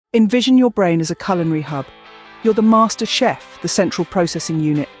Envision your brain as a culinary hub. You're the master chef, the central processing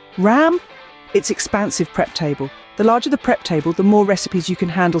unit. RAM? Its expansive prep table. The larger the prep table, the more recipes you can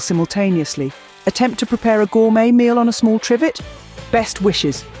handle simultaneously. Attempt to prepare a gourmet meal on a small trivet? Best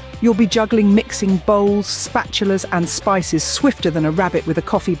wishes. You'll be juggling mixing bowls, spatulas and spices swifter than a rabbit with a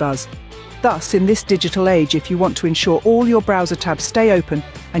coffee buzz. Thus, in this digital age, if you want to ensure all your browser tabs stay open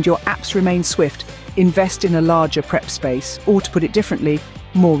and your apps remain swift, invest in a larger prep space, or to put it differently,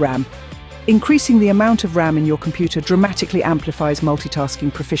 more RAM. Increasing the amount of RAM in your computer dramatically amplifies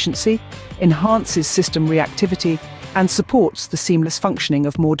multitasking proficiency, enhances system reactivity, and supports the seamless functioning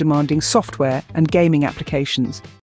of more demanding software and gaming applications.